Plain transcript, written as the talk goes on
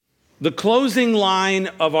The closing line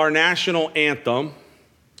of our national anthem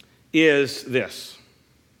is this: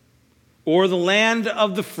 "O'er the land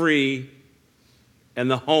of the free and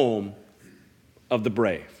the home of the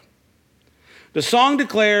brave." The song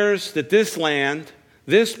declares that this land,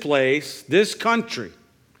 this place, this country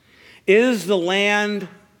is the land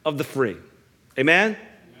of the free. Amen?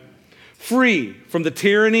 Free from the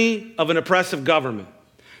tyranny of an oppressive government.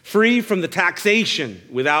 Free from the taxation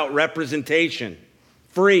without representation.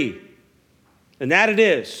 Free. And that it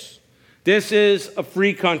is. This is a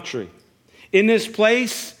free country. In this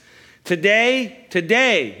place,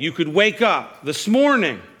 today, you could wake up. This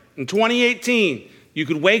morning, in 2018, you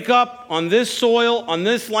could wake up on this soil, on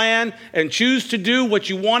this land, and choose to do what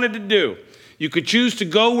you wanted to do. You could choose to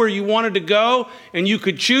go where you wanted to go, and you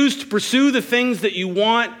could choose to pursue the things that you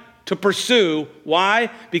want to pursue. Why?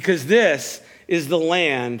 Because this is the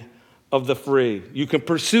land of the free. You can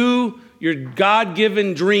pursue your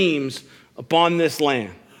God-given dreams upon this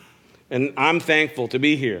land. And I'm thankful to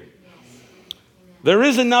be here. There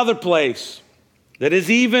is another place that is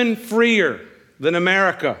even freer than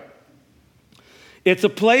America. It's a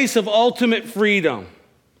place of ultimate freedom.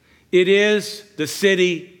 It is the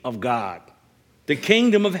city of God, the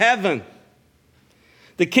kingdom of heaven.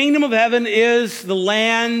 The kingdom of heaven is the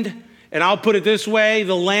land, and I'll put it this way,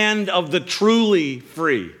 the land of the truly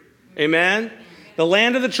free. Amen? The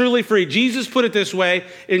land of the truly free. Jesus put it this way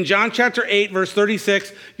in John chapter 8, verse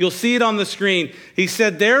 36. You'll see it on the screen. He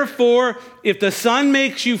said, "Therefore, if the Son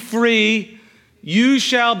makes you free, you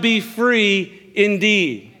shall be free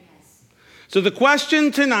indeed." So the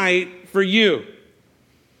question tonight for you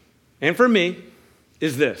and for me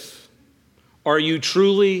is this: are you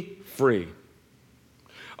truly free?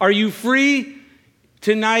 Are you free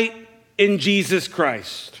tonight in Jesus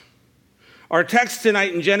Christ? Our text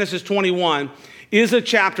tonight in Genesis 21 is a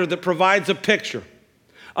chapter that provides a picture,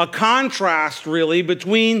 a contrast really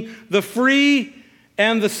between the free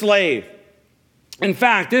and the slave. In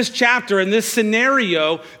fact, this chapter and this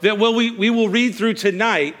scenario that we will read through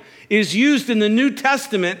tonight is used in the New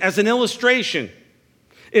Testament as an illustration.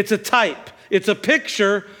 It's a type. It's a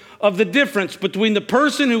picture of the difference between the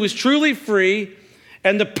person who is truly free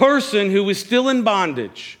and the person who is still in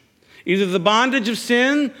bondage. Either the bondage of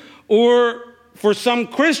sin, or for some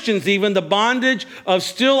Christians even, the bondage of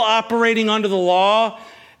still operating under the law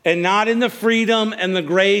and not in the freedom and the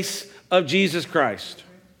grace of Jesus Christ.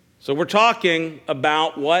 So we're talking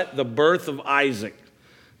about what? The birth of Isaac.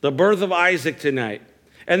 The birth of Isaac tonight.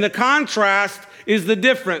 And the contrast is the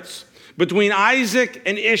difference between Isaac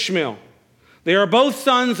and Ishmael. They are both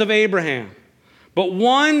sons of Abraham, but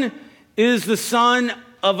one is the son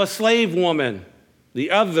of a slave woman, the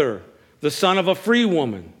other the son of a free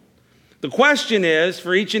woman. The question is,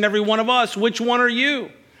 for each and every one of us, which one are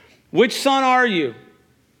you? Which son are you?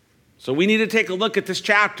 So we need to take a look at this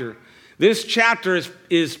chapter. This chapter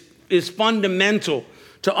is fundamental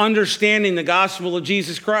to understanding the gospel of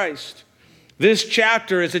Jesus Christ. This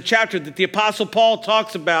chapter is a chapter that the Apostle Paul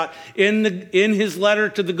talks about in his letter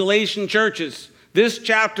to the Galatian churches. This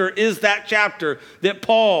chapter is that chapter that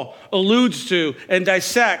Paul alludes to and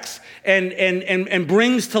dissects and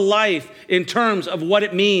brings to life in terms of what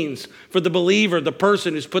it means for the believer, the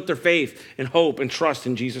person who's put their faith and hope and trust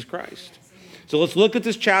in Jesus Christ. So let's look at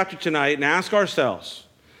this chapter tonight and ask ourselves,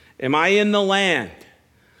 am I in the land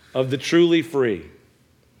of the truly free?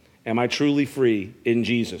 Am I truly free in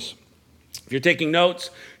Jesus? If you're taking notes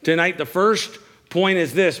tonight, the first point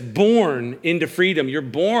is this: born into freedom. You're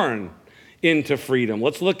born into freedom.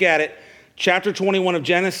 Let's look at it. Chapter 21 of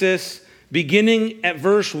Genesis, beginning at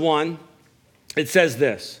verse 1, it says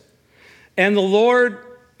this: "And the Lord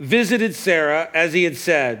visited Sarah as he had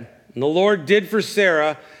said, and the Lord did for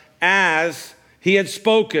Sarah as he had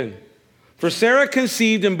spoken. For Sarah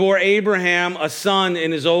conceived and bore Abraham a son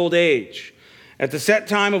in his old age, at the set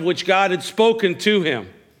time of which God had spoken to him.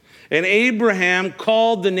 And Abraham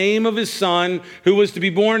called the name of his son who was to be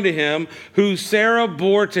born to him, who Sarah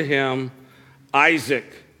bore to him, Isaac.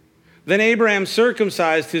 Then Abraham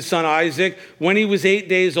circumcised his son Isaac when he was 8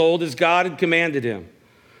 days old, as God had commanded him.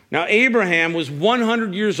 Now Abraham was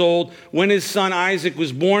 100 years old when his son Isaac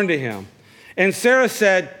was born to him. And Sarah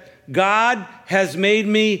said, God has made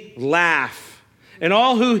me laugh, and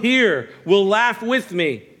all who hear will laugh with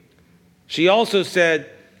me. She also said,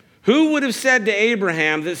 who would have said to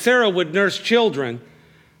Abraham that Sarah would nurse children?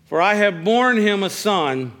 For I have borne him a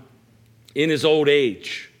son in his old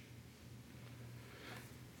age."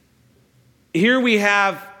 Here we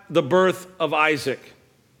have the birth of Isaac.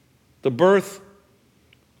 The birth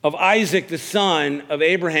of Isaac, the son of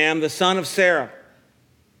Abraham, the son of Sarah,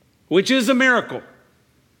 which is a miracle.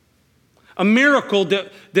 A miracle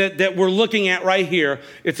that we're looking at right here.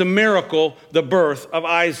 It's a miracle, the birth of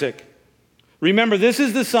Isaac. Remember, this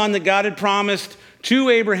is the son that God had promised to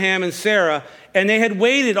Abraham and Sarah, and they had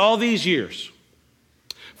waited all these years.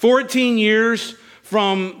 14 years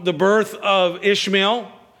from the birth of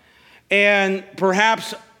Ishmael, and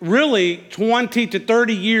perhaps really 20 to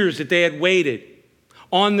 30 years that they had waited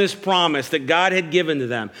on this promise that God had given to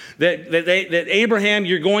them. That Abraham,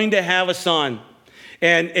 you're going to have a son.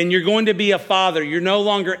 And you're going to be a father. You're no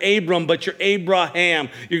longer Abram, but you're Abraham.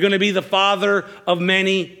 You're going to be the father of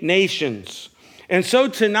many nations. And so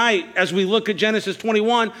tonight, as we look at Genesis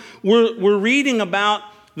 21, we're reading about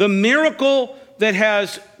the miracle that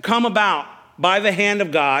has come about by the hand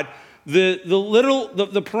of God,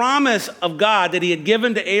 the promise of God that he had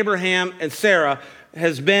given to Abraham and Sarah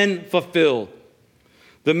has been fulfilled.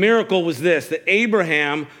 The miracle was this, that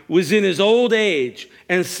Abraham was in his old age,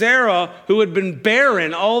 and Sarah, who had been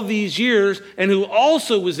barren all these years and who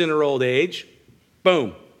also was in her old age,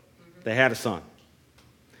 boom, they had a son.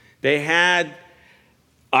 They had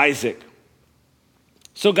Isaac.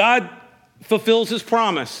 So God fulfills his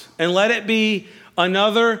promise, and let it be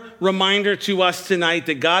another reminder to us tonight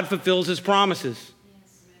that God fulfills his promises.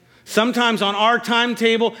 Sometimes on our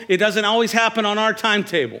timetable, it doesn't always happen on our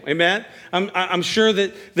timetable. Amen? I'm sure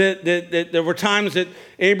that there were times that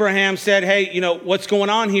Abraham said, hey, you know, what's going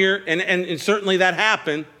on here? And certainly that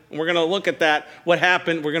happened. And we're going to look at that, what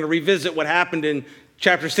happened. We're going to revisit what happened in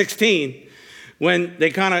chapter 16 when they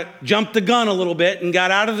kind of jumped the gun a little bit and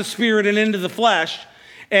got out of the spirit and into the flesh.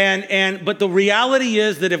 But the reality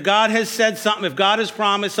is that if God has said something, if God has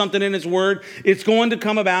promised something in his word, it's going to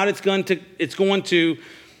come about. It's going to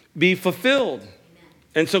be fulfilled. Amen.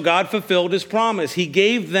 And so God fulfilled his promise. He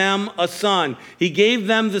gave them a son. He gave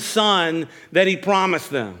them the son that he promised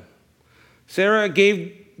them. Sarah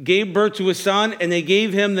gave birth to a son, and they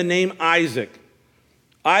gave him the name Isaac.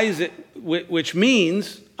 Isaac, which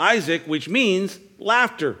means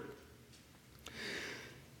laughter.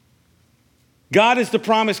 God is the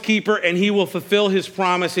promise keeper, and he will fulfill his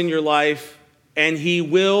promise in your life, and he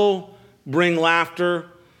will bring laughter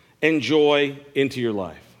and joy into your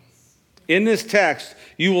life. In this text,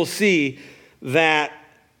 you will see that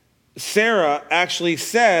Sarah actually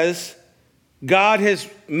says, God has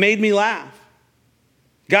made me laugh.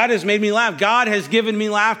 God has made me laugh. God has given me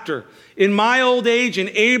laughter. In my old age, in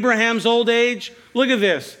Abraham's old age, look at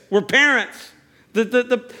this. We're parents.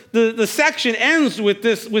 The section ends with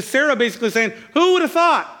this, with Sarah basically saying, who would have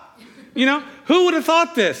thought? You know, who would have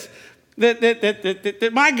thought this?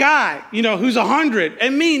 That my guy, you know, who's 100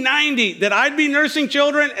 and me 90, that I'd be nursing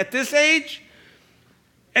children at this age?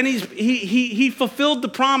 And he fulfilled the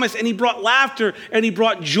promise, and he brought laughter and he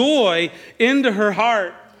brought joy into her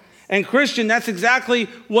heart. And Christian, that's exactly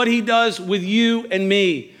what he does with you and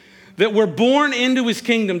me. That we're born into his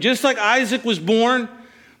kingdom. Just like Isaac was born,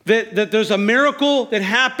 that there's a miracle that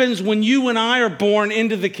happens when you and I are born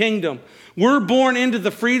into the kingdom. We're born into the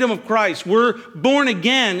freedom of Christ. We're born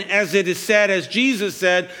again, as it is said, as Jesus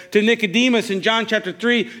said to Nicodemus in John chapter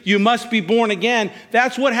 3, you must be born again.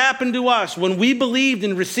 That's what happened to us when we believed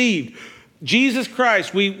and received Jesus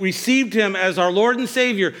Christ. We received him as our Lord and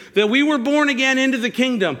Savior, that we were born again into the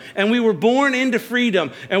kingdom, and we were born into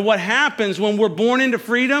freedom. And what happens when we're born into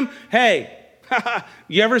freedom? Hey,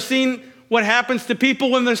 you ever seen what happens to people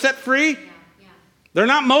when they're set free? Yeah. They're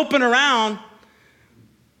not moping around.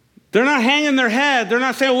 They're not hanging their head. They're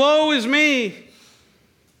not saying, woe is me.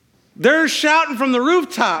 They're shouting from the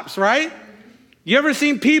rooftops, right? You ever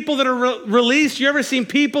seen people that are released? You ever seen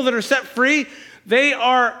people that are set free? They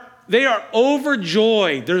are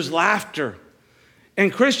overjoyed. There's laughter.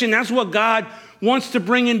 And Christian, that's what God wants to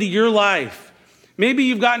bring into your life. Maybe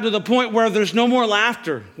you've gotten to the point where there's no more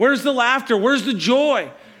laughter. Where's the laughter? Where's the joy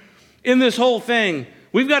in this whole thing?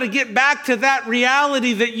 We've got to get back to that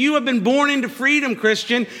reality that you have been born into freedom,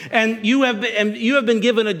 Christian, and you have been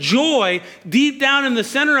given a joy deep down in the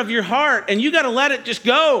center of your heart, and you got to let it just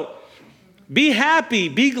go. Be happy,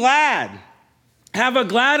 be glad. Have a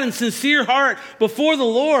glad and sincere heart before the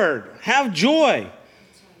Lord. Have joy.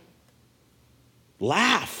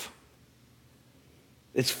 Laugh.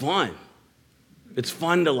 It's fun. It's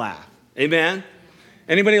fun to laugh. Amen?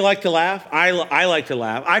 Anybody like to laugh? I like to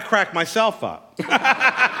laugh. I crack myself up.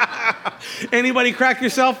 Anybody crack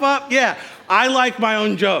yourself up? Yeah. I like my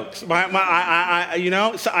own jokes.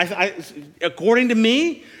 According to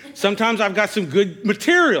me, sometimes I've got some good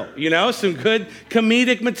material, some good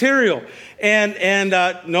comedic material. And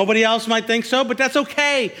nobody else might think so, but that's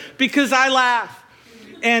okay because I laugh.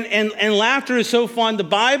 And laughter is so fun. The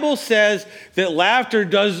Bible says that laughter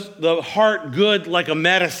does the heart good like a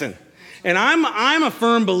medicine. And I'm a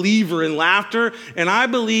firm believer in laughter, and I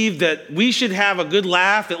believe that we should have a good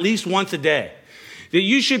laugh at least once a day. That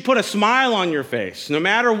you should put a smile on your face, no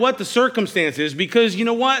matter what the circumstance is, because you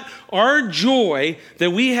know what? Our joy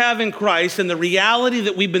that we have in Christ and the reality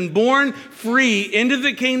that we've been born free into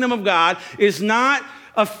the kingdom of God is not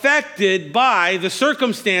affected by the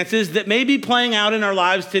circumstances that may be playing out in our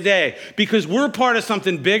lives today, because we're part of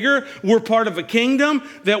something bigger. We're part of a kingdom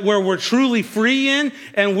that where we're truly free in,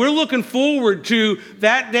 and we're looking forward to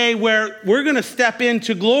that day where we're going to step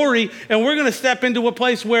into glory, and we're going to step into a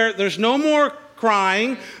place where there's no more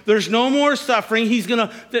crying, there's no more suffering. He's going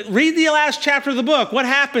to read the last chapter of the book. What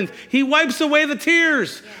happens? He wipes away the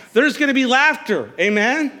tears. Yes. There's going to be laughter.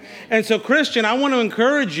 Amen? And so, Christian, I want to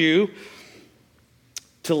encourage you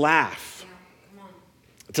to laugh. Yeah,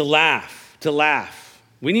 to laugh.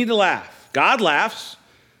 We need to laugh. God laughs.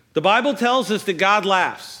 The Bible tells us that God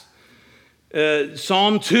laughs.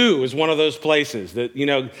 Psalm 2 is one of those places that,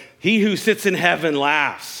 he who sits in heaven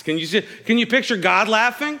laughs. Can you picture God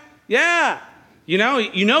laughing? Yeah. You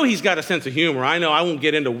know he's got a sense of humor. I know I won't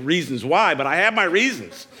get into reasons why, but I have my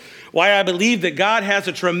reasons why I believe that God has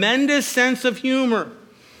a tremendous sense of humor.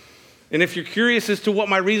 And if you're curious as to what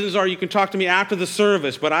my reasons are, you can talk to me after the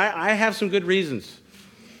service, but I have some good reasons.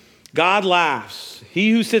 God laughs.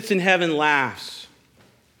 He who sits in heaven laughs.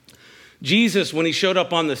 Jesus, when he showed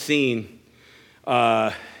up on the scene,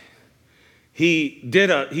 he did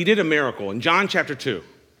a miracle. In John chapter 2,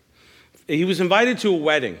 he was invited to a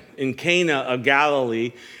wedding in Cana of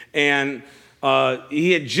Galilee, and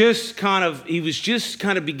he was just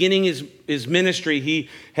kind of beginning his ministry. He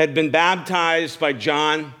had been baptized by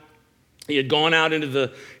John. He had gone out into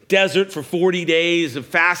the desert for 40 days of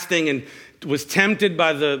fasting and was tempted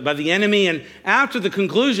by the enemy. And after the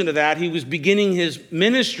conclusion of that, he was beginning his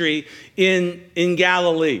ministry in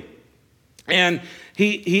Galilee. And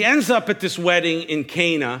he ends up at this wedding in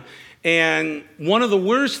Cana. And one of the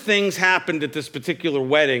worst things happened at this particular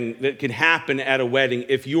wedding that could happen at a wedding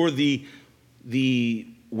if you're the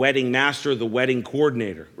wedding master, the wedding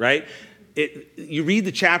coordinator, right? You read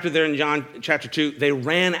the chapter there in John chapter 2, they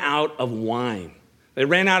ran out of wine. They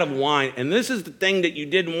ran out of wine. And this is the thing that you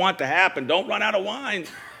didn't want to happen. Don't run out of wine.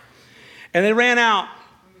 And they ran out.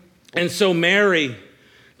 And so Mary,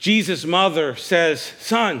 Jesus' mother, says,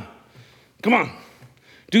 son, come on.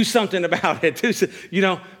 Do something about it.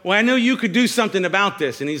 I know you could do something about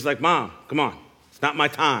this. And he's like, Mom, come on. It's not my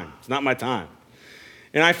time. It's not my time.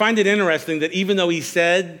 And I find it interesting that even though he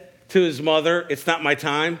said to his mother, it's not my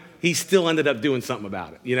time, he still ended up doing something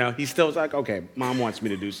about it. He still was like, okay, Mom wants me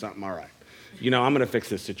to do something. All right. I'm going to fix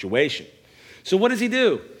this situation. So what does he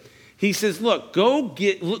do? He says, look,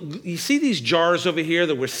 you see these jars over here?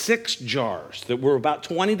 There were 6 jars that were about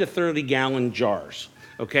 20 to 30 gallon jars.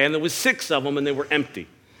 Okay. And there was 6 of them and they were empty.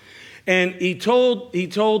 And he told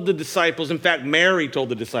the disciples, in fact, Mary told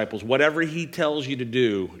the disciples, whatever he tells you to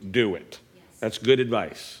do it. Yes. That's good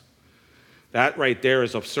advice. That right there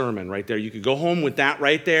is a sermon right there. You could go home with that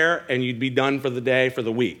right there and you'd be done for the day, for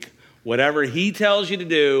the week. Whatever he tells you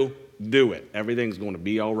to do it. Everything's going to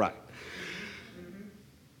be all right. Mm-hmm.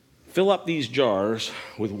 Fill up these jars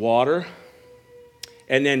with water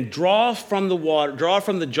and then draw from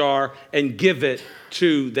the jar and give it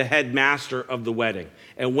to the headmaster of the wedding.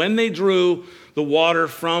 And when they drew the water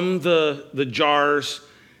from the jars,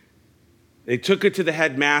 they took it to the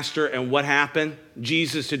headmaster, and what happened?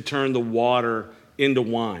 Jesus had turned the water into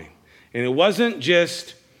wine. And it wasn't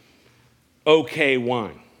just okay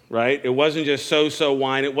wine, right? It wasn't just so-so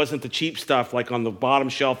wine. It wasn't the cheap stuff like on the bottom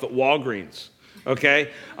shelf at Walgreens,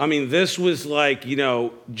 okay? I mean, this was like,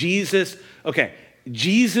 Jesus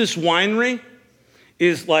Winery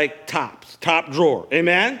is like top drawer,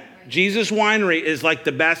 amen? Jesus Winery is like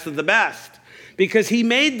the best of the best because he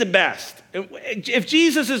made the best. If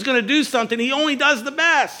Jesus is going to do something, he only does the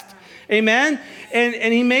best. Amen?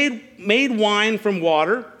 And he made wine from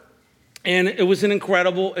water, and it was an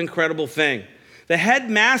incredible, incredible thing. The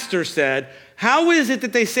headmaster said, how is it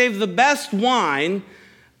that they save the best wine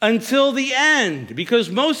until the end? Because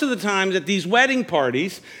most of the times at these wedding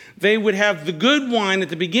parties, they would have the good wine at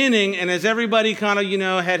the beginning, and as everybody kind of,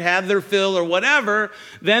 had their fill or whatever,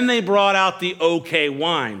 then they brought out the okay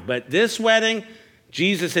wine. But this wedding,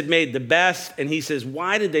 Jesus had made the best, and he says,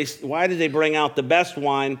 why did they bring out the best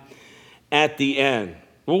wine at the end?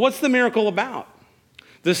 Well, what's the miracle about?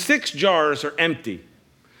 The 6 jars are empty.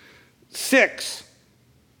 6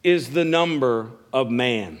 is the number of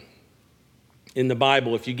man. In the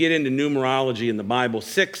Bible, if you get into numerology in the Bible,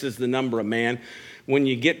 6 is the number of man. When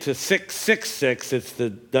you get to 666, it's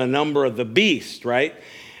the number of the beast, right?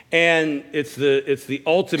 And it's the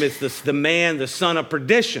ultimate, it's the man, the son of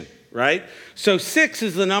perdition. right? So 6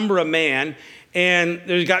 is the number of man, and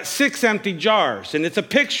there's got 6 empty jars, and it's a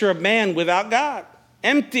picture of man without God,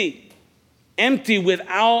 empty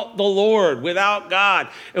without the Lord, without God.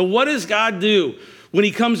 And what does God do when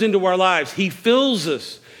he comes into our lives? He fills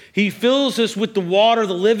us. He fills us with the water,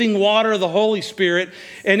 the living water of the Holy Spirit,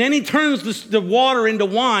 and then he turns the water into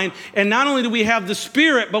wine. And not only do we have the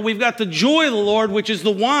Spirit, but we've got the joy of the Lord, which is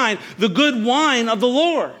the wine, the good wine of the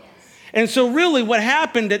Lord. And so really what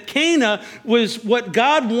happened at Cana was what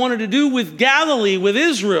God wanted to do with Galilee, with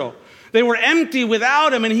Israel. They were empty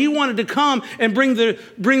without him, and he wanted to come and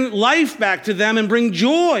bring life back to them and bring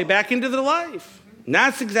joy back into their life. And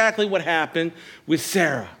that's exactly what happened with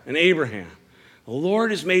Sarah and Abraham. The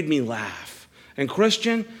Lord has made me laugh. And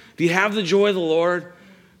Christian, do you have the joy of the Lord?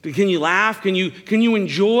 Can you laugh? Can you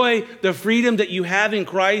enjoy the freedom that you have in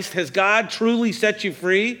Christ? Has God truly set you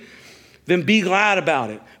free? Then be glad about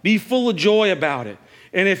it. Be full of joy about it.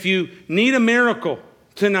 And if you need a miracle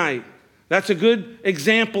tonight, that's a good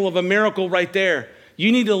example of a miracle right there.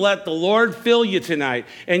 You need to let the Lord fill you tonight,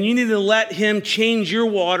 and you need to let him change your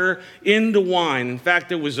water into wine. In fact,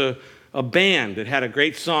 there was a band that had a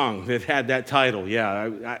great song that had that title.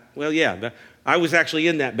 Yeah, I was actually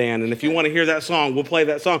in that band, and if you want to hear that song, we'll play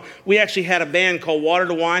that song. We actually had a band called Water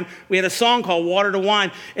to Wine. We had a song called Water to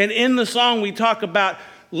Wine, and in the song we talk about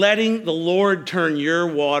letting the Lord turn your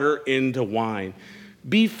water into wine.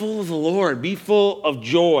 Be full of the Lord. Be full of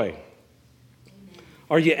joy.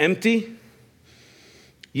 Are you empty?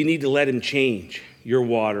 You need to let him change your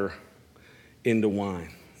water into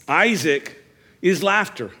wine. Isaac is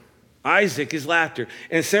laughter. Isaac is laughter.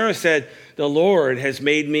 And Sarah said, the Lord has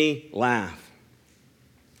made me laugh.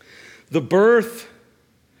 The birth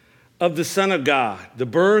of the Son of God, the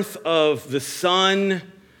birth of the Son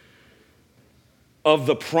of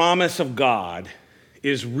the promise of God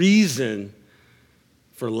is reason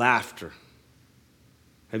for laughter.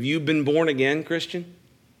 Have you been born again, Christian?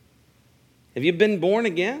 Have you been born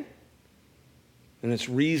again? And it's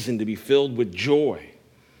reason to be filled with joy,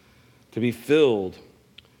 to be filled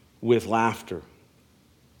with laughter.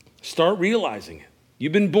 Start realizing it.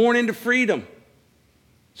 You've been born into freedom.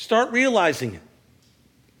 Start realizing it.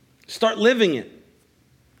 Start living it.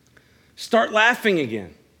 Start laughing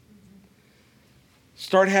again.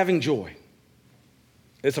 Start having joy.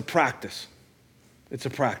 It's a practice. It's a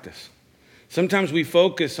practice. Sometimes we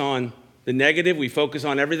focus on the negative. We focus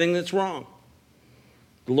on everything that's wrong.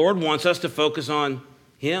 The Lord wants us to focus on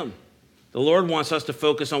him. The Lord wants us to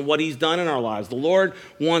focus on what he's done in our lives. The Lord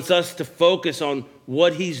wants us to focus on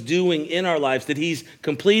what he's doing in our lives, that he's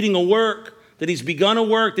completing a work, that he's begun a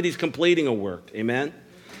work, that he's completing a work. Amen?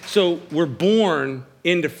 So we're born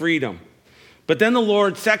into freedom. But then the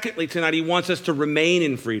Lord, secondly, tonight, he wants us to remain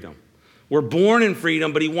in freedom. We're born in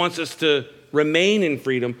freedom, but he wants us to remain in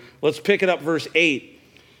freedom. Let's pick it up, verse 8,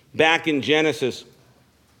 back in Genesis.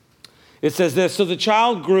 It says this, so the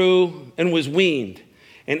child grew and was weaned,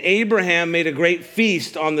 and Abraham made a great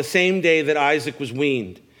feast on the same day that Isaac was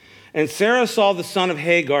weaned. And Sarah saw the son of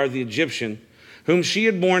Hagar, the Egyptian, whom she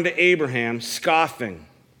had borne to Abraham, scoffing.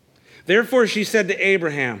 Therefore she said to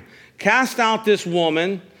Abraham, cast out this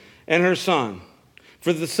woman and her son,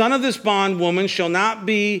 for the son of this bondwoman shall not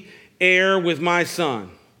be heir with my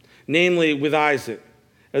son, namely with Isaac.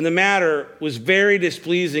 And the matter was very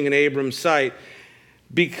displeasing in Abram's sight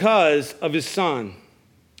because of his son.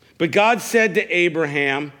 But God said to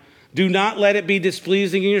Abraham, do not let it be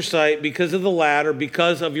displeasing in your sight because of the lad or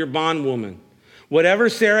because of your bondwoman. Whatever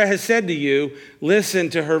Sarah has said to you, listen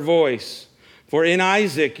to her voice. For in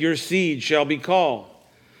Isaac your seed shall be called.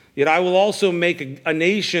 Yet I will also make a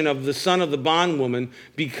nation of the son of the bondwoman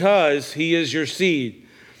because he is your seed.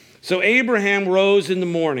 So Abraham rose in the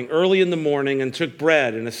morning, early in the morning, and took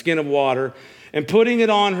bread and a skin of water, and putting it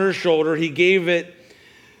on her shoulder, he gave it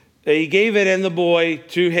and the boy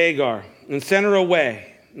to Hagar and sent her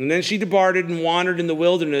away. And then she departed and wandered in the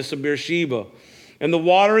wilderness of Beersheba. And the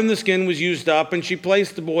water in the skin was used up, and she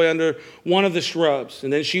placed the boy under one of the shrubs.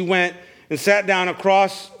 And then she went and sat down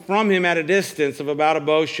across from him at a distance of about a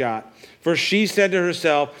bow shot. For she said to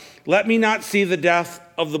herself, let me not see the death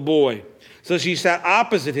of the boy. So she sat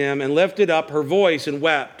opposite him and lifted up her voice and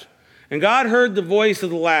wept. And God heard the voice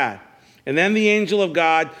of the lad. And then the angel of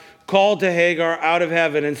God called to Hagar out of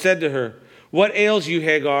heaven and said to her, what ails you,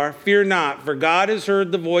 Hagar? Fear not, for God has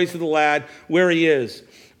heard the voice of the lad where he is.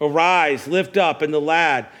 Arise, lift up and the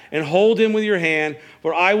lad, and hold him with your hand,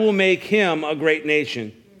 for I will make him a great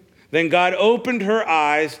nation. Then God opened her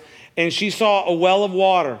eyes, and she saw a well of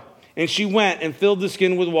water. And she went and filled the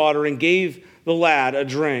skin with water and gave the lad a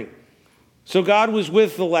drink. So God was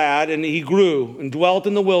with the lad, and he grew and dwelt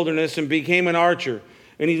in the wilderness and became an archer.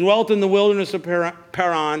 And he dwelt in the wilderness of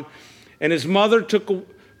Paran, and his mother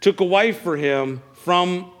took a wife for him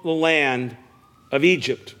from the land of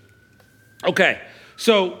Egypt. Okay,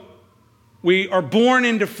 so we are born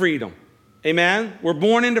into freedom. Amen? We're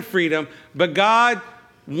born into freedom, but God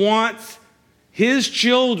wants his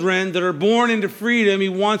children that are born into freedom, he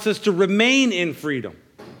wants us to remain in freedom.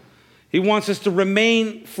 He wants us to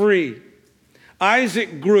remain free.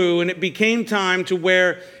 Isaac grew, and it became time to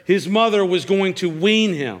where his mother was going to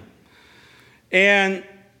wean him. And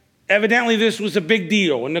evidently this was a big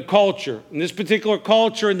deal in the culture. In this particular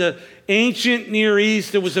culture, in the ancient Near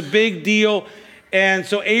East, it was a big deal. And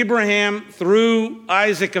so Abraham threw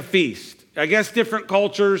Isaac a feast. I guess different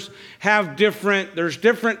cultures have there's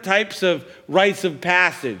different types of rites of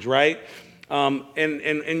passage, right?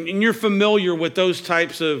 And you're familiar with those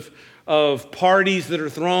types of parties that are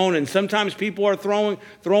thrown, and sometimes people are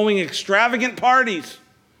throwing extravagant parties.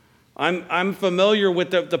 I'm familiar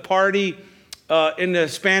with the party in the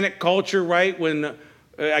Hispanic culture, right? When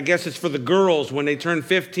I guess it's for the girls when they turn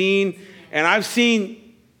 15, and I've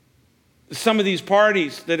seen some of these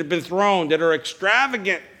parties that have been thrown that are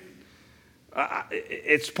extravagant.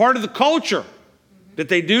 It's part of the culture that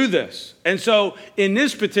they do this. And so in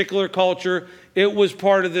this particular culture, it was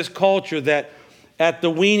part of this culture that at the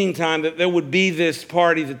weaning time that there would be this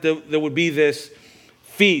party, that there would be this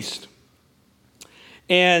feast.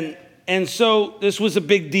 And so this was a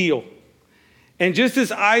big deal. And just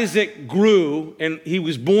as Isaac grew, and he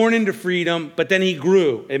was born into freedom, but then he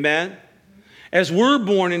grew, amen? As we're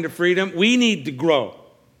born into freedom, we need to grow.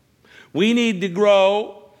 We need to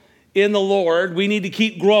grow in the Lord. We need to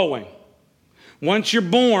keep growing. Once you're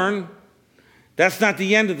born, that's not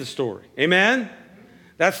the end of the story. Amen?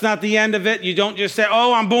 That's not the end of it. You don't just say,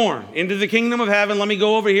 oh, I'm born into the kingdom of heaven. Let me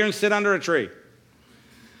go over here and sit under a tree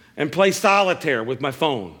and play solitaire with my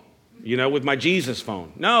phone, with my Jesus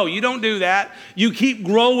phone. No, you don't do that. You keep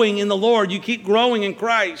growing in the Lord. You keep growing in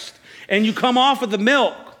Christ. And you come off of the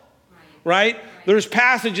milk, right? There's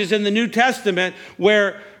passages in the New Testament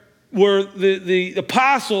where the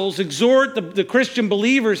apostles exhort the Christian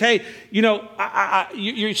believers, hey,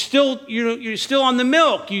 you're still on the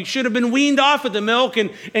milk. You should have been weaned off of the milk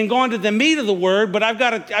and gone to the meat of the word, but I've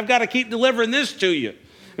got to keep delivering this to you.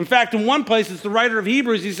 In fact, in one place, it's the writer of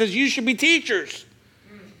Hebrews, he says, you should be teachers.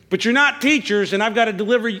 But you're not teachers, and I've got to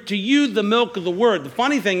deliver to you the milk of the word. The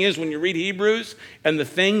funny thing is, when you read Hebrews, and the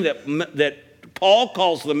thing that Paul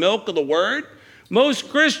calls the milk of the word, most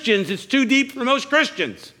Christians, it's too deep for most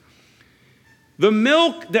Christians. The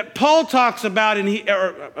milk that Paul talks about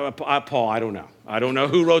Paul, I don't know. I don't know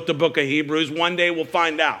who wrote the book of Hebrews. One day we'll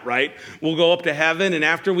find out, right? We'll go up to heaven, and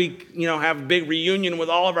after we, have a big reunion with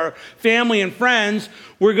all of our family and friends,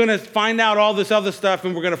 we're going to find out all this other stuff,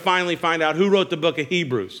 and we're going to finally find out who wrote the book of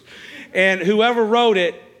Hebrews. And whoever wrote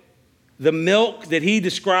it, the milk that he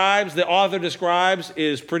describes, the author describes,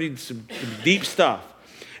 is pretty deep stuff.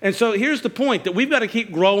 And so here's the point, that we've got to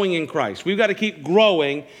keep growing in Christ. We've got to keep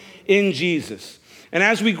growing in Jesus. And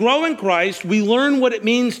as we grow in Christ, we learn what it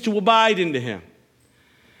means to abide into him.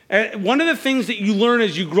 And one of the things that you learn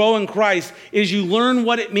as you grow in Christ is you learn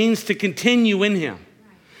what it means to continue in him.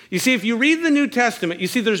 You see, if you read the New Testament, you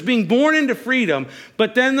see there's being born into freedom,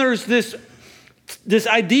 but then there's this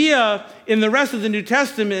idea in the rest of the New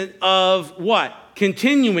Testament of what?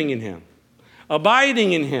 Continuing in him,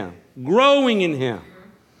 abiding in him, growing in him.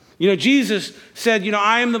 Jesus said,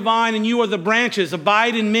 I am the vine and you are the branches.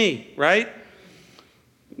 Abide in me, right?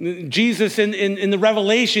 Jesus in the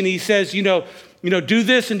Revelation, he says, do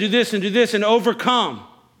this and do this and do this and overcome.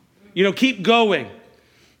 Keep going.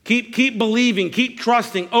 Keep believing. Keep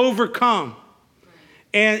trusting. Overcome.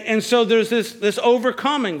 And so there's this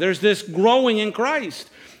overcoming. There's this growing in Christ.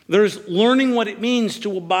 There's learning what it means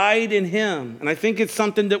to abide in him. And I think it's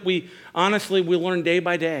something that we learn day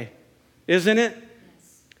by day. Isn't it?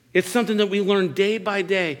 It's something that we learn day by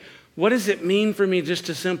day. What does it mean for me just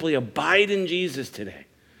to simply abide in Jesus today?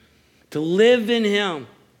 To live in him.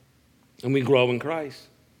 And we grow in Christ.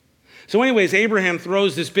 So anyways, Abraham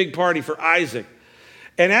throws this big party for Isaac.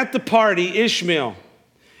 And at the party, Ishmael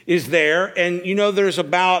is there. And there's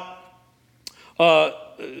about,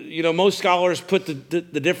 most scholars put the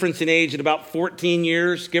difference in age at about 14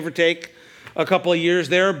 years, give or take a couple of years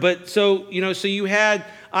there. But so you had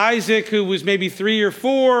Isaac, who was maybe 3 or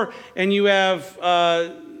 4, and you have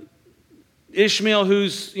Ishmael,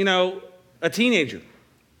 who's, a teenager.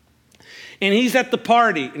 And he's at the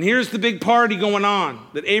party, and here's the big party going on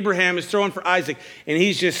that Abraham is throwing for Isaac, and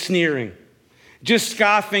he's just sneering, just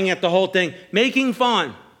scoffing at the whole thing, making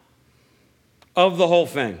fun of the whole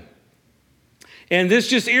thing. And this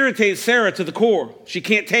just irritates Sarah to the core. She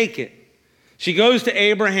can't take it. She goes to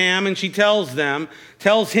Abraham and she tells him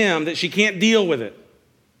that she can't deal with it.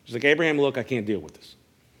 She's like, Abraham, look, I can't deal with this.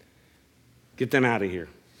 Get them out of here.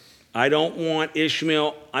 I don't want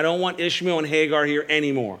Ishmael and Hagar here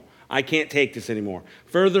anymore. I can't take this anymore.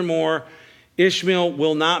 Furthermore, Ishmael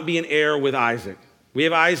will not be an heir with Isaac. We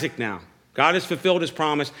have Isaac now. God has fulfilled his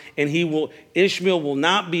promise, and Ishmael will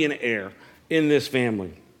not be an heir in this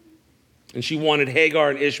family. And she wanted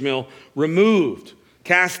Hagar and Ishmael removed,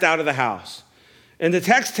 cast out of the house. And the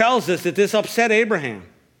text tells us that this upset Abraham.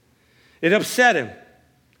 It upset him.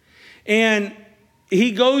 And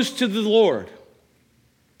he goes to the Lord.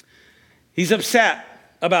 He's upset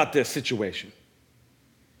about this situation.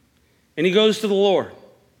 And he goes to the Lord.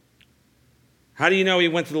 How do you know he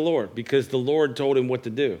went to the Lord? Because the Lord told him what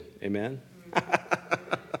to do. Amen?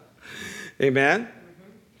 Amen?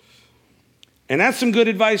 And that's some good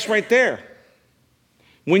advice right there.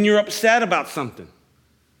 When you're upset about something,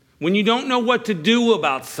 when you don't know what to do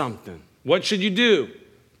about something, what should you do?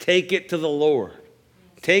 Take it to the Lord.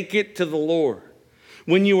 Take it to the Lord.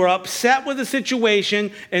 When you are upset with a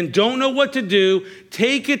situation and don't know what to do,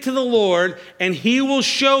 take it to the Lord and he will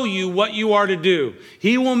show you what you are to do.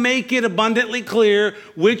 He will make it abundantly clear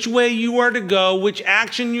which way you are to go, which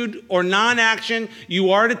action or non-action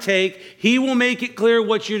you are to take. He will make it clear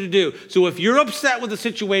what you're to do. So if you're upset with a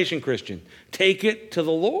situation, Christian, take it to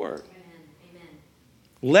the Lord. Amen.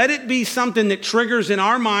 Let it be something that triggers in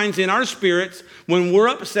our minds, in our spirits, when we're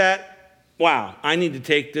upset, wow, I need to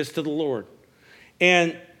take this to the Lord.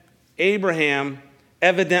 And Abraham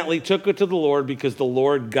evidently took it to the Lord because the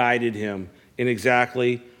Lord guided him in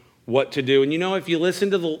exactly what to do. And you know, if you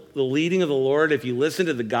listen to the leading of the Lord, if you listen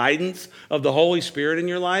to the guidance of the Holy Spirit in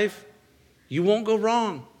your life, you won't go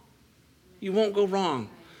wrong. You won't go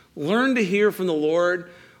wrong. Learn to hear from the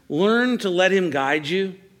Lord. Learn to let him guide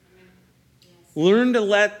you. Learn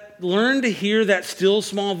to hear that still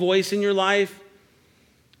small voice in your life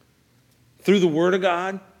through the Word of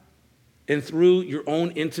God. And through your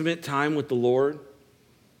own intimate time with the Lord,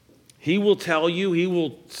 he will tell you, he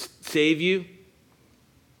will save you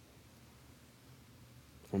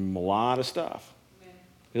from a lot of stuff. Amen.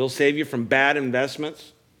 He'll save you from bad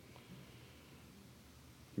investments,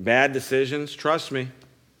 bad decisions. Trust me,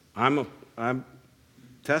 I'm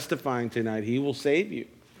testifying tonight. He will save you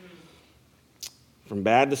from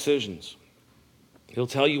bad decisions. He'll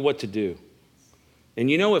tell you what to do. And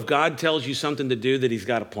you know, if God tells you something to do, that he's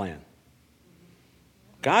got a plan.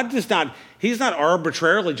 God does not, he's not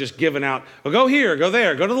arbitrarily just giving out, well, go here, go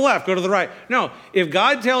there, go to the left, go to the right. No, if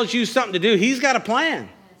God tells you something to do, he's got a plan.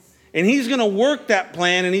 Yes. And he's going to work that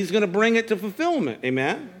plan and he's going to bring it to fulfillment.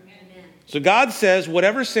 Amen? Amen? So God says,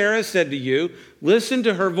 whatever Sarah said to you, listen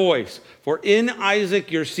to her voice. For in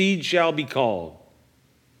Isaac your seed shall be called.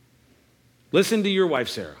 Listen to your wife,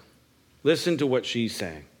 Sarah. Listen to what she's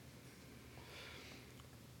saying.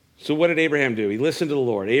 So what did Abraham do? He listened to the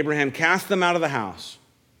Lord. Abraham cast them out of the house.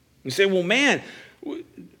 You say, well, man,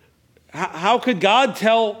 how could God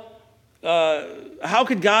tell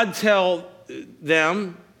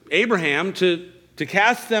them, Abraham, to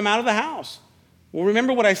cast them out of the house? Well,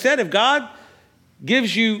 remember what I said. If God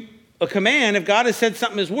gives you a command, if God has said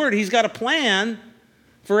something in his word, he's got a plan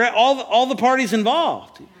for all the parties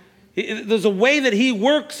involved. There's a way that he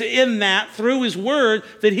works in that through his word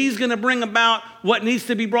that he's going to bring about what needs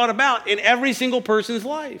to be brought about in every single person's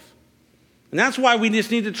life. And that's why we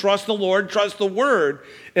just need to trust the Lord, trust the word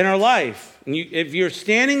in our life. And if you're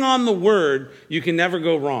standing on the word, you can never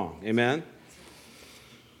go wrong. Amen?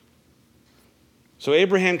 So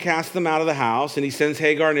Abraham casts them out of the house, and he sends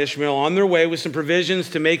Hagar and Ishmael on their way with some provisions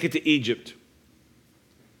to make it to Egypt.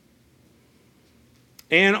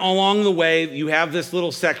 And along the way, you have this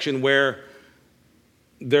little section where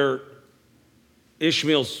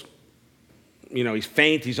Ishmael's, he's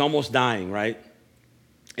faint, he's almost dying, right?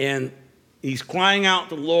 And he's crying out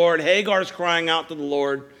to the Lord. Hagar's crying out to the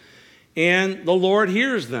Lord. And the Lord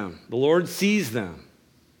hears them. The Lord sees them.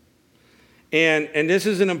 And this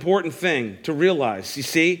is an important thing to realize. You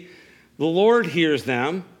see, the Lord hears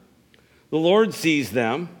them. The Lord sees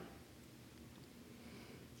them.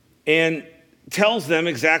 And tells them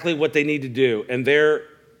exactly what they need to do. And there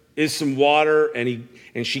is some water, and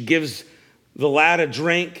she gives the lad a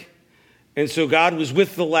drink. And so God was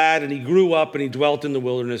with the lad, and he grew up, and he dwelt in the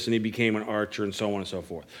wilderness, and he became an archer, and so on and so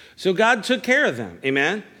forth. So God took care of them.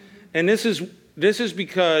 Amen? And this is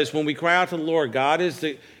because when we cry out to the Lord, God is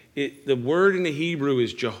the word in the Hebrew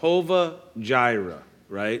is Jehovah Jireh,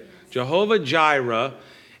 right? Jehovah Jireh.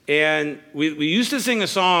 And we used to sing a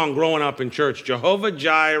song growing up in church, Jehovah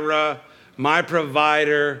Jireh, my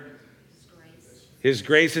provider. His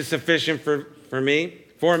grace is sufficient for me.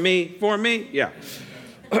 For me, yeah.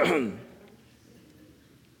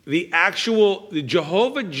 The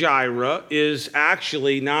Jehovah Jireh is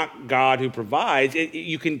actually not God who provides.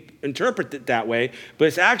 You can interpret it that way, but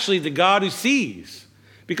it's actually the God who sees.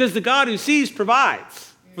 Because the God who sees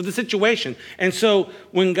provides for the situation. And so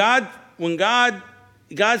when God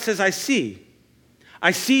says, I see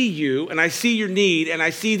you, and I see your need, and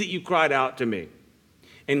I see that you cried out to me.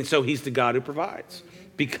 And so he's the God who provides,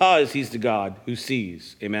 because he's the God who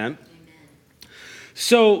sees. Amen?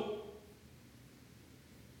 So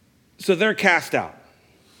they're cast out.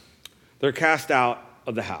 They're cast out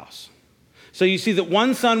of the house. So you see that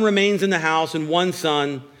one son remains in the house and one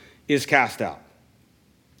son is cast out.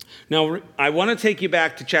 Now, I want to take you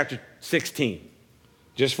back to chapter 16,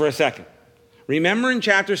 just for a second. Remember in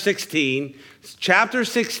chapter 16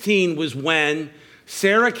 was when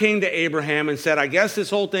Sarah came to Abraham and said, I guess this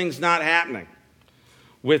whole thing's not happening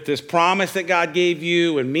with this promise that God gave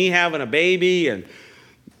you and me having a baby and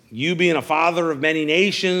you being a father of many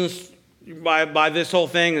nations by this whole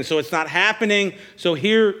thing. And so it's not happening. So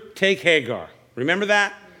here, take Hagar. Remember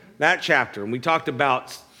that chapter. And we talked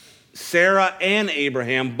about Sarah and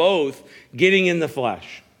Abraham both getting in the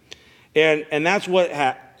flesh. And that's what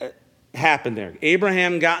happened there.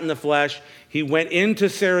 Abraham got in the flesh. He went into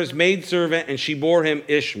Sarah's maidservant and she bore him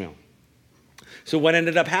Ishmael. So what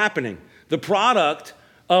ended up happening? The product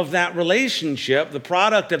of that relationship, the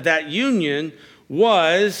product of that union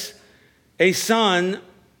was a son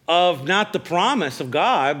of not the promise of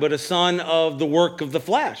God, but a son of the work of the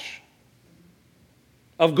flesh,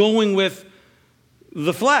 of going with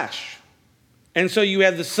the flesh. And so you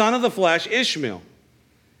have the son of the flesh, Ishmael.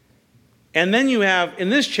 And then you have, in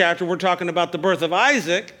this chapter, we're talking about the birth of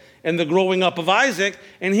Isaac and the growing up of Isaac,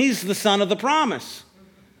 and he's the son of the promise.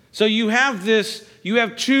 So you have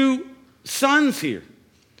two sons here,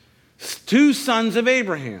 two sons of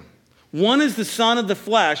Abraham. One is the son of the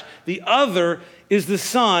flesh, the other is the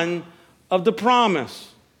son of the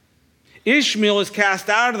promise. Ishmael is cast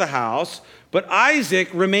out of the house, but Isaac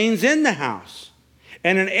remains in the house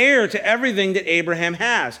and an heir to everything that Abraham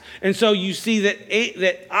has. And so you see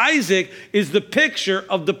that Isaac is the picture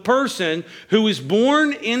of the person who is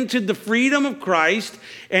born into the freedom of Christ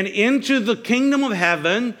and into the kingdom of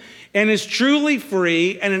heaven and is truly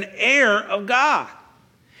free and an heir of God.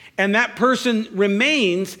 And that person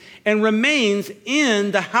remains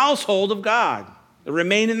in the household of God. They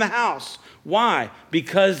remain in the house. Why?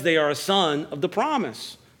 Because they are a son of the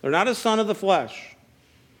promise. They're not a son of the flesh.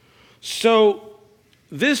 So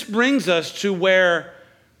this brings us to where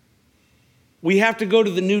we have to go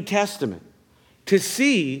to the New Testament to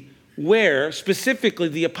see where specifically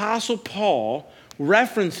the Apostle Paul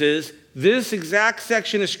references this exact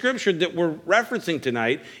section of Scripture that we're referencing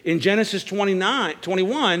tonight in Genesis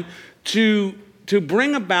 21 to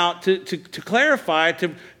bring about, to clarify,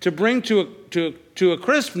 to bring to a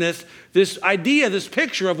crispness this idea, this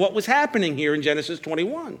picture of what was happening here in Genesis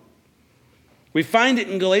 21. We find it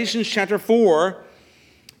in Galatians chapter 4,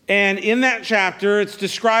 and in that chapter it's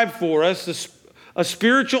described for us a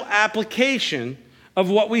spiritual application of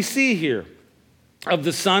what we see here, of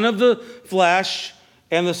the son of the flesh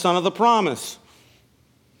and the son of the promise.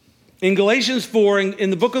 In Galatians 4, in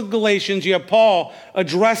the book of Galatians, you have Paul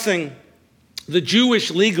addressing the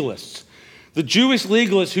Jewish legalists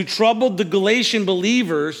who troubled the Galatian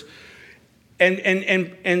believers and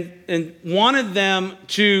wanted them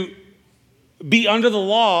to be under the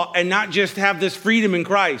law and not just have this freedom in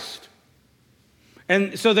Christ.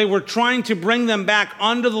 And so they were trying to bring them back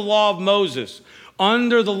under the law of Moses,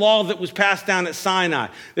 under the law that was passed down at Sinai.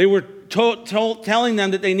 They were telling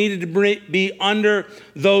them that they needed to be under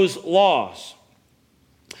those laws.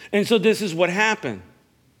 And so this is what happened.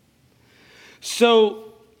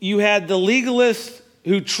 So you had the legalists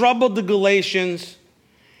who troubled the Galatians,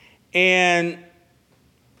 and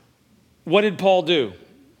what did Paul do?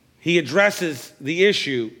 He addresses the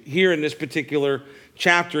issue here in this particular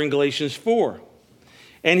chapter in Galatians 4.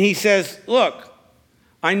 And he says, look,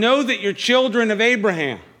 I know that you're children of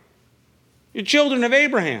Abraham. You're children of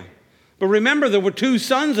Abraham. But remember, there were two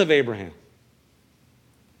sons of Abraham.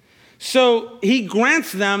 So he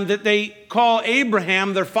grants them that they call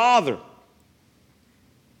Abraham their father.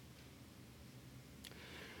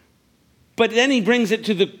 But then he brings it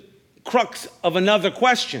to the crux of another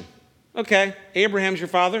question. Okay, Abraham's your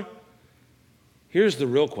father. Here's the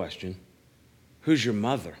real question. Who's your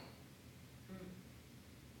mother?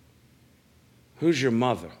 Who's your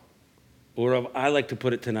mother? Or I like to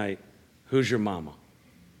put it tonight, who's your mama?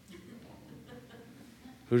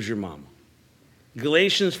 Who's your mama?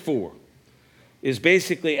 Galatians 4 is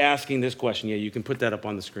basically asking this question. Yeah, you can put that up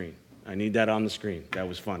on the screen. I need that on the screen. That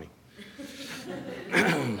was funny.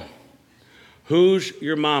 Who's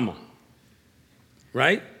your mama?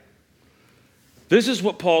 Right? This is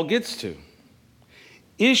what Paul gets to.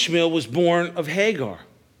 Ishmael was born of Hagar,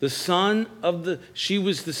 she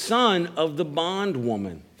was the son of the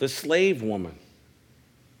bondwoman, the slave woman,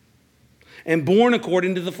 and born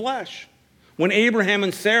according to the flesh. When Abraham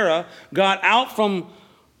and Sarah got out from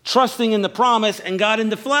trusting in the promise and got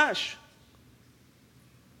into flesh.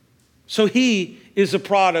 So he is a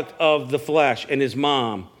product of the flesh, and his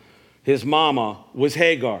mama was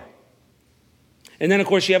Hagar. And then, of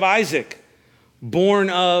course, you have Isaac, born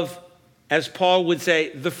of, as Paul would say,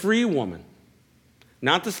 the free woman.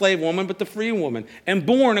 Not the slave woman, but the free woman. And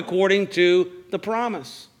born according to the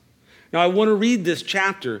promise. Now, I want to read this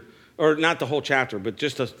chapter, or not the whole chapter, but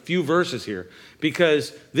just a few verses here,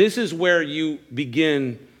 because this is where you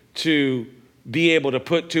begin to be able to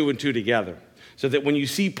put two and two together. So that when you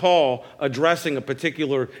see Paul addressing a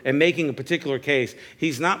particular and making a particular case,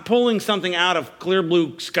 he's not pulling something out of clear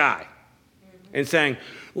blue sky and saying,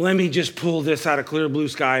 let me just pull this out of clear blue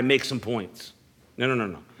sky and make some points.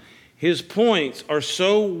 No. His points are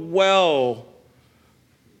so well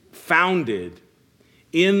founded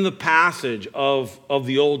in the passage of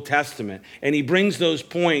the Old Testament, and he brings those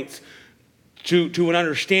points to an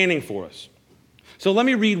understanding for us. So let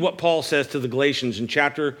me read what Paul says to the Galatians in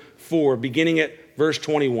chapter 4, beginning at verse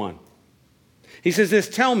 21. He says this,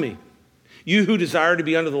 tell me, you who desire to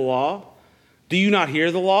be under the law, do you not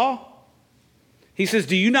hear the law? He says,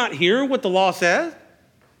 do you not hear what the law says?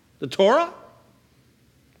 The Torah?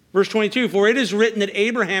 Verse 22, for it is written that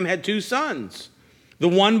Abraham had two sons, the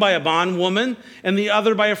one by a bondwoman and the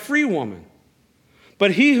other by a free woman.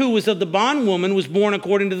 But he who was of the bondwoman was born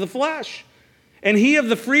according to the flesh, and he of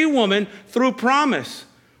the free woman through promise,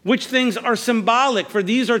 which things are symbolic, for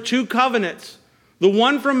these are two covenants. The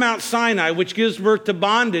one from Mount Sinai, which gives birth to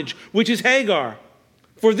bondage, which is Hagar.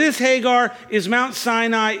 For this Hagar is Mount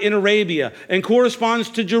Sinai in Arabia and corresponds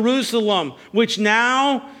to Jerusalem, which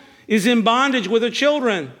now is in bondage with her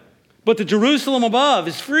children. But the Jerusalem above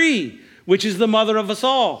is free, which is the mother of us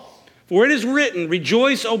all. For it is written,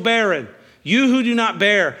 rejoice, O barren, you who do not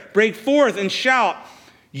bear. Break forth and shout,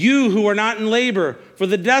 you who are not in labor. For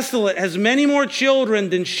the desolate has many more children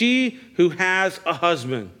than she who has a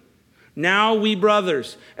husband. Now we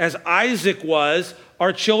brothers, as Isaac was,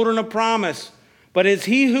 are children of promise. But as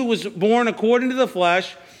he who was born according to the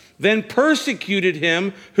flesh, then persecuted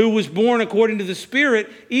him who was born according to the Spirit,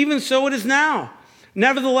 even so it is now.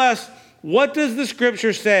 Nevertheless, what does the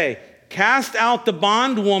scripture say? Cast out the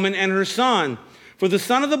bondwoman and her son, for the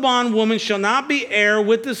son of the bondwoman shall not be heir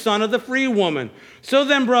with the son of the free woman. So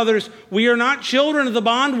then, brothers, we are not children of the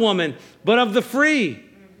bondwoman, but of the free.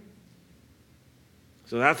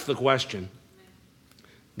 So that's the question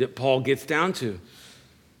that Paul gets down to.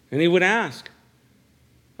 And he would ask,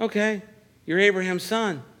 okay, you're Abraham's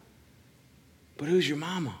son, but who's your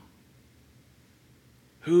mama?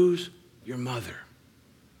 Who's your mother?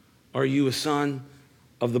 Are you a son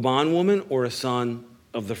of the bondwoman or a son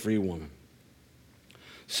of the free woman?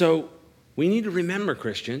 So we need to remember,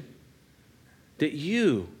 Christian, that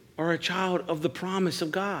you are a child of the promise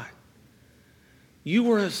of God. You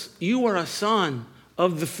are a son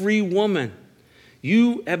of the free woman.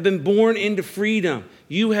 You have been born into freedom.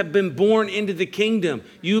 You have been born into the kingdom.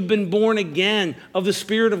 You've been born again of the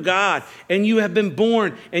Spirit of God. And you have been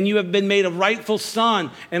born and you have been made a rightful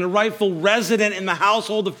son and a rightful resident in the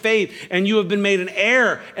household of faith. And you have been made an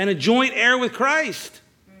heir and a joint heir with Christ.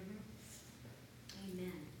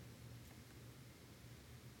 Amen.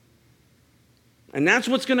 And that's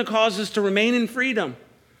what's going to cause us to remain in freedom.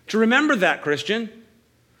 To remember that, Christian.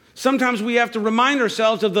 Sometimes we have to remind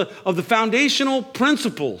ourselves of the foundational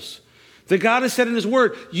principles that God has said in His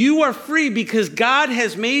Word. You are free because God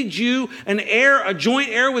has made you an heir, a joint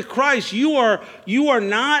heir with Christ. You are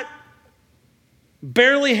not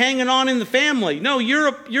barely hanging on in the family. No, you're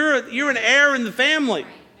an heir in the family.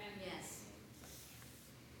 Yes.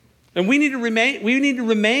 And we need to remain. We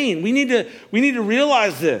need to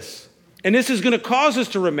realize this. And this is going to cause us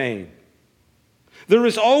to remain. There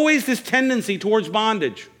is always this tendency towards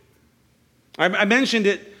bondage. I mentioned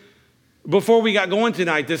it before we got going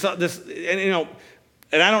tonight. And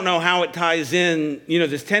I don't know how it ties in.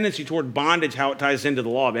 This tendency toward bondage, how it ties into the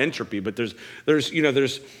law of entropy. But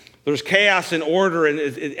there's chaos and order, and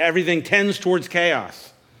everything tends towards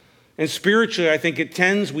chaos. And spiritually, I think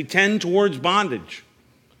we tend towards bondage.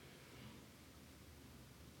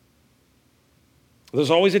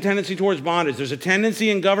 There's always a tendency towards bondage. There's a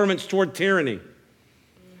tendency in governments toward tyranny.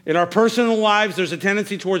 In our personal lives, there's a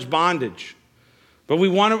tendency towards bondage. But we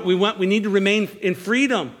need to remain in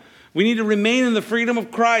freedom. We need to remain in the freedom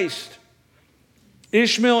of Christ.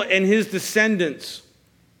 Ishmael and his descendants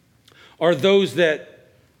are those that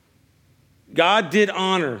God did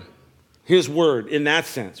honor his word in that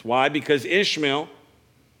sense. Why? Because Ishmael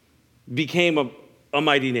became a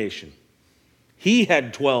mighty nation. He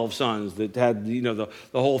had 12 sons that had, the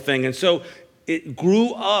whole thing. And so it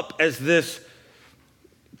grew up as this.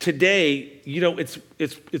 Today,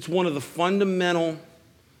 it's one of the fundamental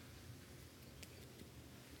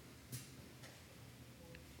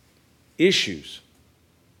issues.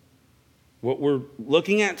 What we're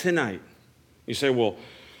looking at tonight, you say, well,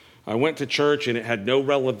 I went to church and it had no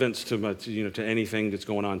relevance to anything that's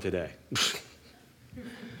going on today.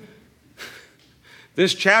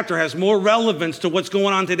 This chapter has more relevance to what's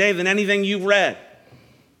going on today than anything you've read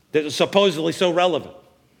that is supposedly so relevant.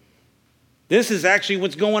 This is actually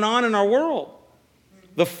what's going on in our world.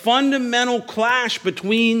 The fundamental clash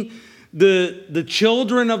between the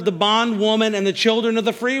children of the bondwoman and the children of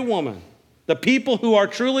the free woman. The people who are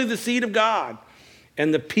truly the seed of God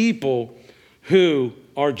and the people who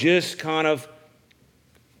are just kind of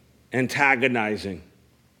antagonizing.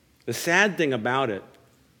 The sad thing about it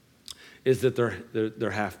is that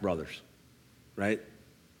they're half brothers, right?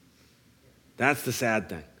 That's the sad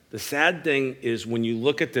thing. The sad thing is when you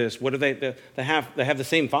look at this, what are they? They have the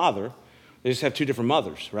same father. They just have two different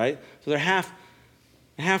mothers, right? So they're half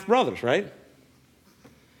brothers, right?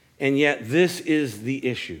 And yet this is the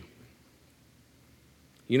issue.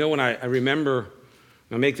 When I remember,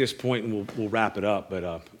 I'll make this point and we'll wrap it up, but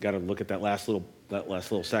got to look at that last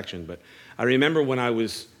little section. But I remember when I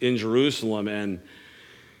was in Jerusalem, and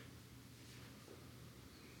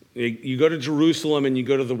you go to Jerusalem and you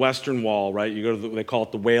go to the Western Wall, right? You go to they call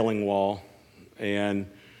it the Wailing Wall, and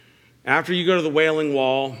after you go to the Wailing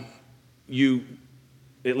Wall,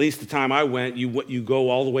 at least the time I went, you go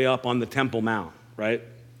all the way up on the Temple Mount, right?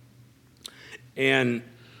 And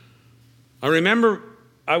I remember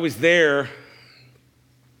I was there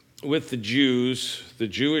with the Jews, the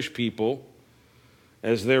Jewish people,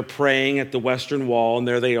 as they're praying at the Western Wall, and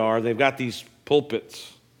there they are. They've got these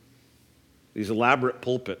pulpits, these elaborate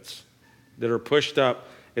pulpits that are pushed up.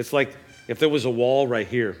 It's like if there was a wall right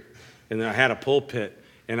here, and I had a pulpit,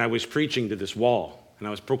 and I was preaching to this wall, and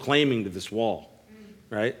I was proclaiming to this wall,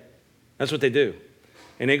 right? That's what they do.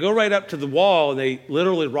 And they go right up to the wall, and they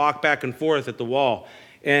literally rock back and forth at the wall,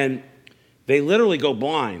 and they literally go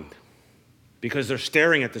blind because they're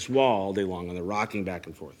staring at this wall all day long, and they're rocking back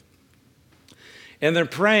and forth. And they're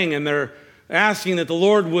praying, and they're asking that the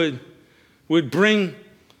Lord would bring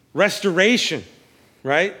restoration,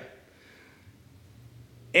 right?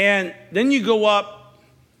 And then you go up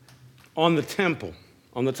on the temple,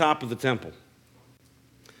 on the top of the temple.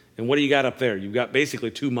 And what do you got up there? You've got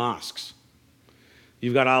basically two mosques.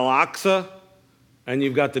 You've got Al-Aqsa, and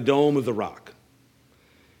you've got the Dome of the Rock.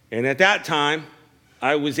 And at that time,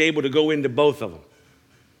 I was able to go into both of them.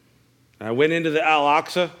 I went into the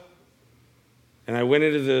Al-Aqsa, and I went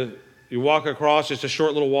into you walk across, just a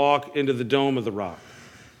short little walk into the Dome of the Rock.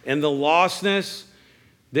 And the lostness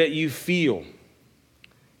that you feel,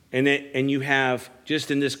 and you have,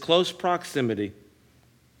 just in this close proximity,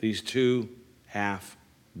 these two half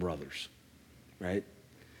brothers, right?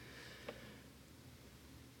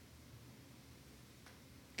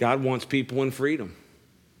 God wants people in freedom.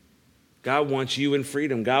 God wants you in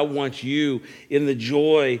freedom. God wants you in the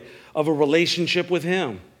joy of a relationship with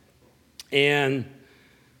Him. And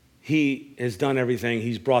He has done everything.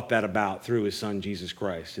 He's brought that about through His Son, Jesus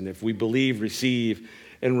Christ. And if we believe, receive,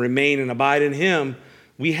 and remain and abide in Him,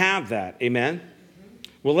 we have that. Amen?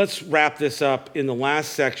 Well, let's wrap this up in the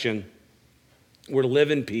last section. We're to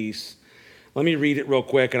live in peace. Let me read it real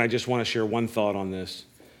quick, and I just want to share one thought on this.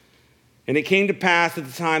 And it came to pass at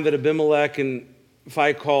the time that Abimelech and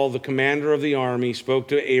Phicol, the commander of the army, spoke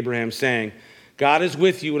to Abraham, saying, God is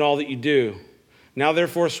with you in all that you do. Now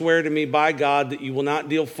therefore swear to me by God that you will not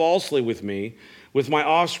deal falsely with me, with my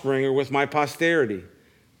offspring, or with my posterity,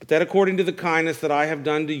 but that according to the kindness that I have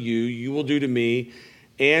done to you, you will do to me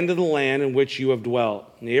and to the land in which you have dwelt.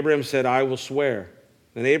 And Abraham said, I will swear.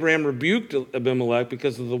 Then Abraham rebuked Abimelech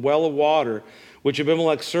because of the well of water which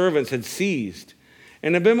Abimelech's servants had seized.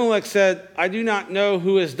 And Abimelech said, I do not know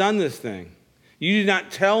who has done this thing. You did not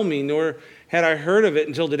tell me, nor had I heard of it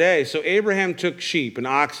until today. So Abraham took sheep and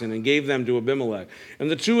oxen and gave them to Abimelech. And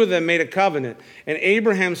the two of them made a covenant. And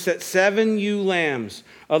Abraham set 7 ewe lambs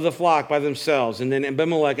of the flock by themselves. And then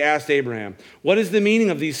Abimelech asked Abraham, what is the meaning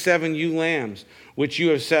of these 7 ewe lambs which you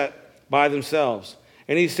have set by themselves?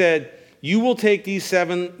 And he said, you will take these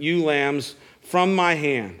 7 ewe lambs from my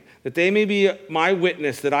hand, that they may be my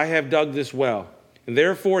witness that I have dug this well. And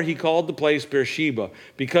therefore he called the place Beersheba,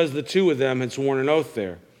 because the two of them had sworn an oath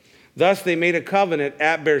there. Thus they made a covenant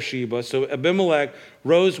at Beersheba. So Abimelech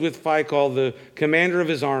rose with Phicol, the commander of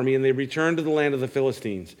his army, and they returned to the land of the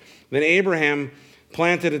Philistines. Then Abraham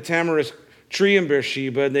planted a tamarisk tree in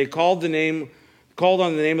Beersheba, and they called on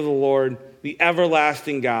the name of the Lord, the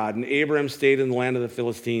everlasting God. And Abraham stayed in the land of the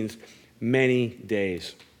Philistines many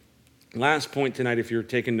days. Last point tonight, if you're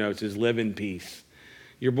taking notes, is live in peace.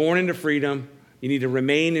 You're born into freedom. You need to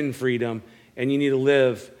remain in freedom, and you need to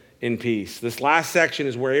live in peace. This last section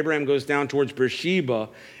is where Abraham goes down towards Beersheba,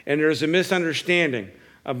 and there's a misunderstanding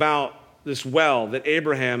about this well that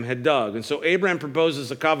Abraham had dug. And so Abraham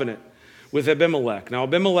proposes a covenant with Abimelech. Now,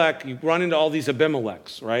 Abimelech, you run into all these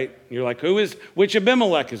Abimelechs, right? You're like, which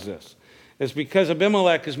Abimelech is this? It's because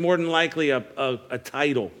Abimelech is more than likely a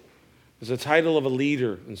title. It's a title of a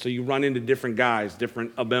leader, and so you run into different guys,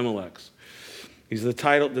 different Abimelechs. He's the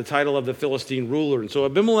title of the Philistine ruler. And so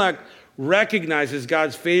Abimelech recognizes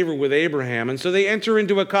God's favor with Abraham, and so they enter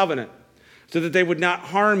into a covenant so that they would not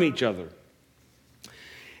harm each other.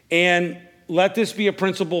 And let this be a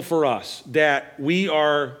principle for us, that we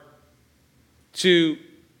are to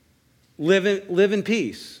live in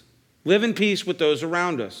peace. Live in peace with those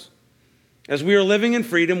around us. As we are living in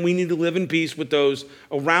freedom, we need to live in peace with those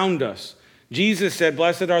around us. Jesus said,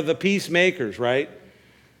 blessed are the peacemakers, right?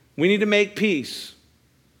 We need to make peace.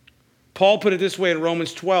 Paul put it this way in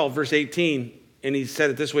Romans 12, verse 18, and he said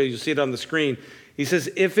it this way, you'll see it on the screen. He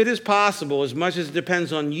says, if it is possible, as much as it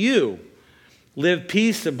depends on you, live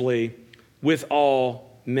peaceably with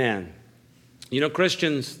all men. You know,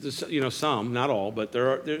 Christians, some, not all, but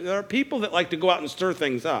there are people that like to go out and stir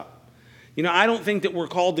things up. You know, I don't think that we're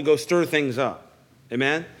called to go stir things up.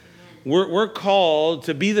 Amen? We're called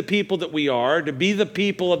to be the people that we are, to be the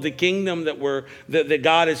people of the kingdom that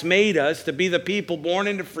God has made us, to be the people born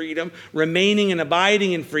into freedom, remaining and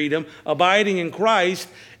abiding in freedom, abiding in Christ,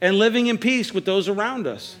 and living in peace with those around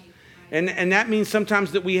us. And that means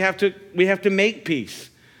sometimes that we have to make peace.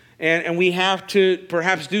 And we have to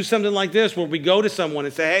perhaps do something like this, where we go to someone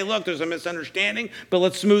and say, hey, look, there's a misunderstanding, but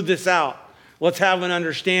let's smooth this out. Let's have an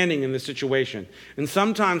understanding in this situation. And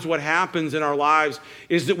sometimes what happens in our lives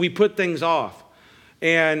is that we put things off.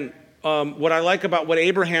 And what I like about what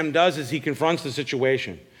Abraham does is he confronts the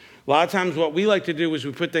situation. A lot of times what we like to do is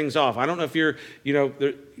we put things off. I don't know if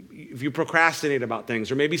if you procrastinate about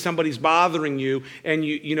things, or maybe somebody's bothering you and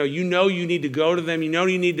you need to go to them, you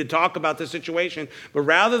need to talk about the situation, but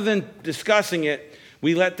rather than discussing it,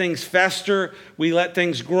 we let things fester, we let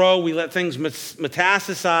things grow, we let things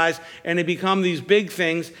metastasize, and they become these big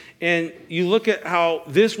things. And you look at how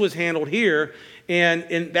this was handled here,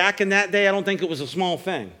 and back in that day, I don't think it was a small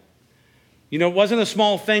thing. You know, it wasn't a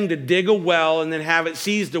small thing to dig a well and then have it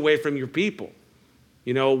seized away from your people.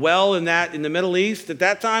 You know, a well in the Middle East at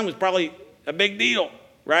that time was probably a big deal,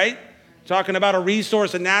 right? Talking about a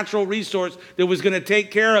resource, a natural resource that was going to take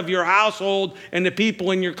care of your household and the people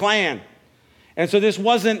in your clan. And so this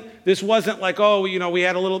wasn't like, we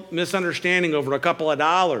had a little misunderstanding over a couple of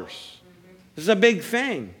dollars. This is a big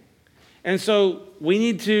thing. And so we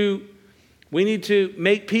need to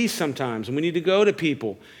make peace sometimes, and we need to go to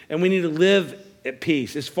people, and we need to live at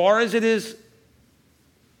peace. As far as it is,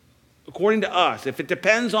 according to us, if it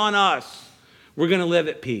depends on us, we're going to live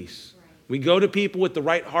at peace. We go to people with the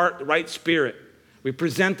right heart, the right spirit. We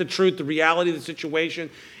present the truth, the reality of the situation,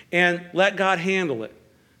 and let God handle it.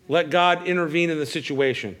 Let God intervene in the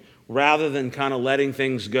situation rather than kind of letting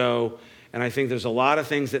things go. And I think there's a lot of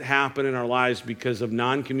things that happen in our lives because of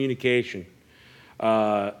non-communication.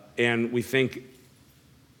 And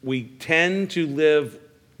we tend to live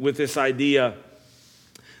with this idea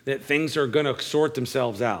that things are going to sort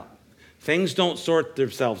themselves out. Things don't sort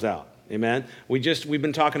themselves out. Amen? We've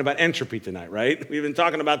been talking about entropy tonight, right? We've been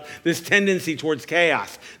talking about this tendency towards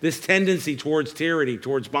chaos, this tendency towards tyranny,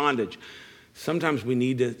 towards bondage. Sometimes we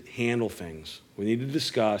need to handle things. We need to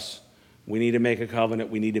discuss. We need to make a covenant.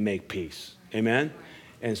 We need to make peace. Amen?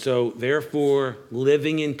 And so, therefore,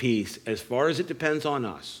 living in peace, as far as it depends on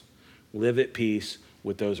us, live at peace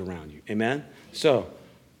with those around you. Amen? So,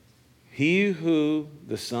 he who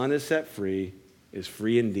the Son has set free is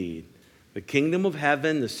free indeed. The kingdom of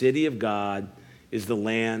heaven, the city of God, is the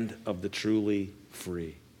land of the truly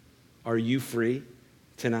free. Are you free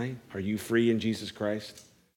tonight? Are you free in Jesus Christ?